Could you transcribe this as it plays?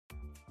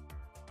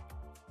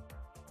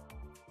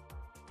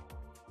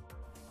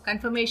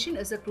Confirmation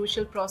is a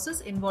crucial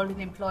process involved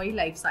in employee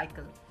life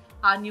cycle.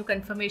 Our new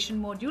confirmation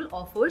module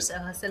offers a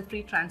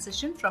hassle-free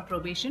transition from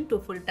probation to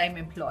full-time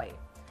employee.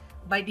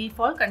 By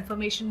default,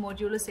 confirmation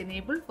module is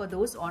enabled for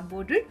those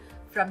onboarded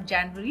from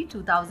January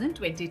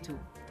 2022.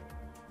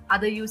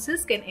 Other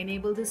users can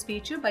enable this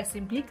feature by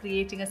simply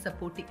creating a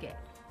support ticket.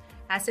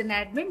 As an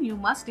admin, you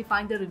must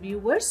define the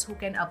reviewers who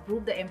can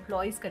approve the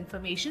employee's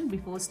confirmation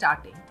before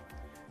starting.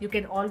 You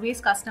can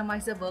always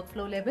customize the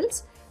workflow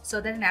levels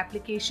so that an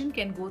application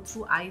can go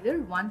through either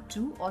 1,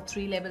 2, or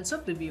 3 levels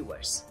of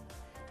reviewers.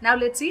 Now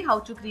let's see how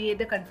to create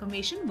the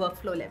confirmation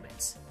workflow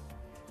levels.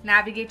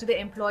 Navigate to the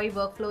Employee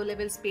Workflow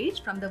Levels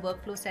page from the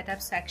Workflow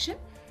Setup section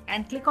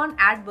and click on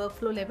Add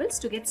Workflow Levels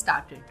to get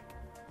started.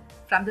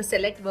 From the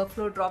Select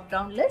Workflow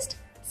drop-down list,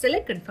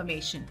 select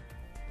Confirmation.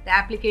 The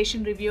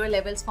Application Reviewer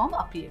Levels form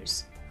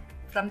appears.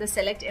 From the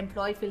Select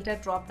Employee Filter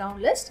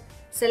drop-down list,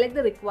 select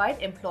the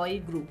required employee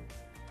group.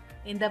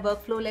 In the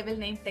Workflow Level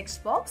Name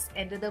text box,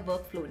 enter the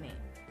workflow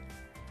name.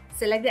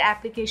 Select the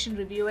Application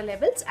Reviewer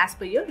Levels as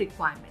per your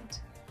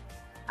requirement.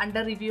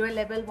 Under Reviewer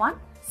Level 1,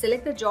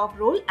 select the job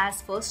role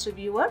as First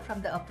Reviewer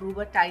from the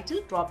Approver Title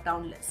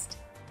drop-down list.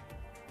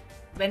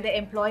 When the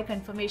employee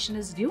confirmation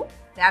is due,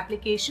 the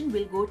application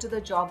will go to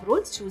the job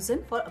roles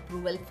chosen for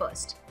approval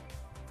first.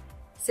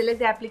 Select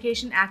the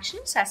application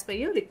actions as per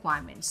your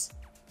requirements.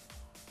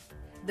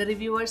 The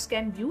reviewers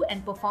can view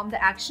and perform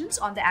the actions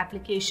on the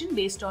application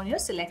based on your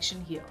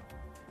selection here.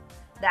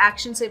 The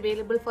actions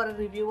available for a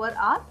reviewer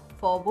are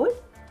Forward,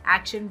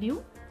 Action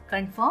Due,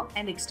 Confirm,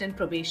 and Extend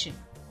Probation.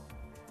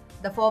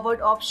 The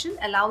Forward option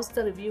allows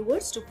the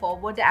reviewers to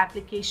forward the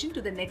application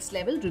to the next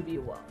level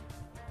reviewer.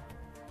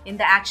 In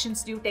the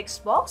Actions Due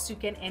text box, you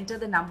can enter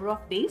the number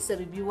of days the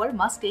reviewer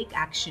must take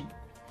action.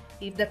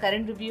 If the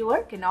current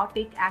reviewer cannot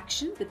take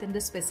action within the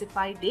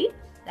specified date,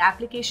 the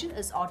application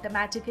is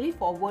automatically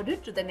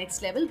forwarded to the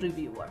next level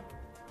reviewer.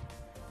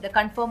 The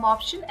Confirm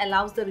option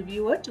allows the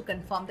reviewer to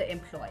confirm the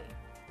employee.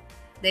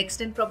 The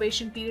Extend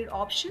Probation Period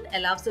option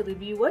allows the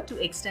reviewer to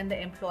extend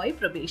the employee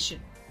probation.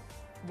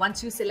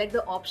 Once you select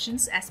the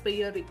options as per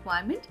your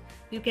requirement,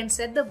 you can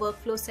set the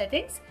workflow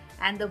settings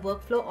and the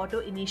workflow auto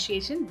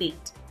initiation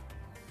date.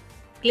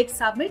 Click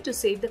Submit to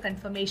save the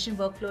confirmation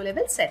workflow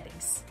level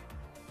settings.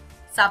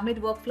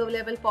 Submit Workflow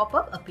Level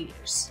pop-up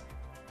appears.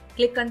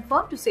 Click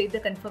Confirm to save the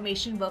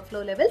confirmation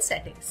workflow level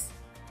settings.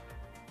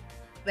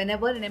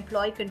 Whenever an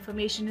employee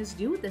confirmation is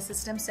due, the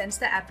system sends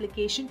the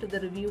application to the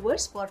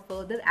reviewers for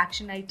further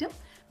action item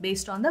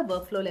based on the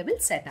workflow level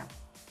setup.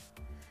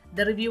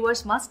 The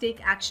reviewers must take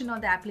action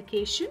on the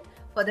application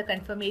for the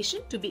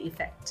confirmation to be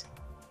effect.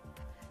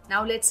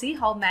 Now let's see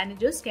how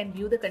managers can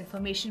view the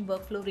confirmation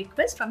workflow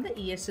request from the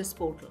ESS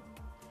portal.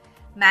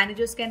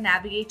 Managers can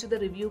navigate to the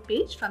review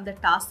page from the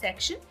task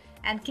section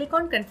and click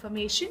on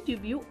Confirmation to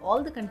view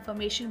all the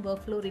confirmation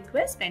workflow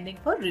requests pending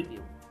for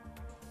review.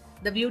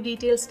 The View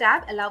Details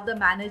tab allows the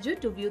manager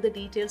to view the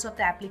details of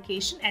the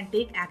application and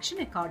take action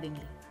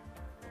accordingly.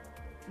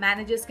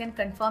 Managers can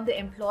confirm the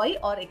employee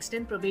or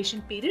extend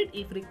probation period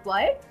if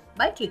required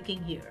by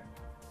clicking here.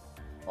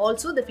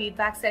 Also, the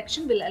Feedback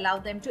section will allow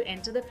them to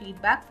enter the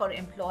feedback for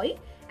employee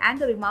and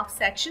the Remarks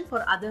section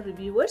for other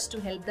reviewers to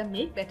help them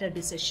make better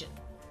decisions.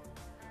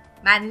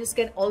 Managers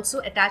can also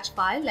attach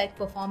files like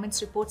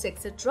performance reports,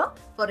 etc.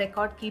 for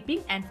record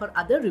keeping and for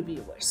other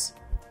reviewers.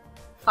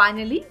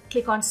 Finally,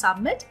 click on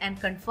Submit and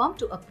Confirm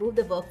to approve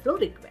the workflow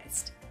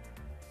request.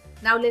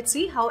 Now let's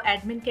see how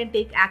admin can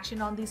take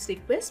action on these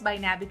requests by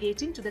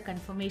navigating to the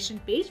confirmation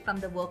page from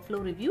the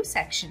Workflow Review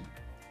section.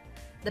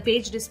 The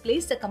page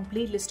displays the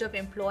complete list of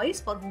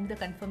employees for whom the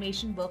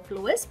confirmation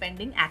workflow is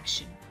pending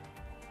action.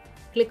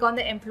 Click on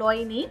the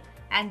employee name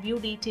and view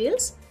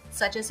details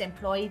such as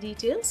employee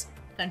details,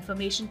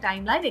 confirmation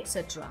timeline,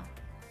 etc.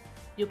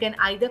 You can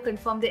either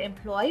confirm the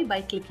employee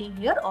by clicking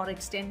here or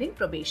extending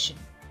probation.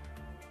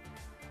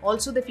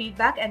 Also, the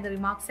Feedback and the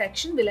Remarks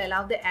section will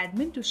allow the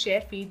admin to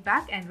share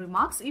feedback and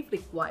remarks if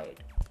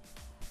required.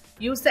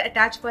 Use the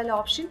Attach File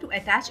option to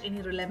attach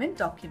any relevant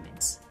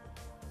documents.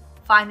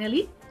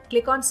 Finally,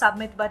 click on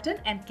Submit button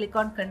and click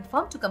on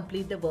Confirm to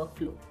complete the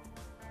workflow.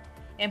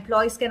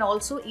 Employees can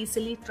also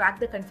easily track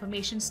the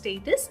confirmation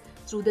status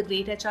through the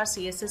greytHR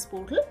CSS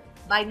portal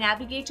by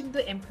navigating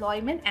the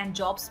Employment and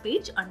Jobs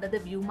page under the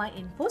View My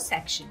Info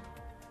section.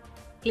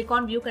 Click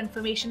on View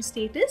Confirmation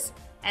Status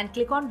and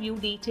click on View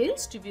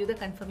Details to view the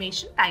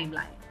confirmation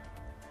timeline.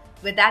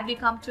 With that, we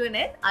come to an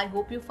end. I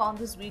hope you found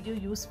this video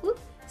useful.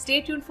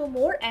 Stay tuned for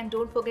more and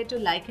don't forget to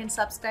like and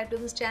subscribe to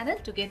this channel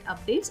to get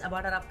updates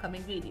about our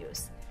upcoming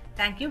videos.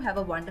 Thank you. Have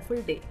a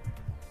wonderful day.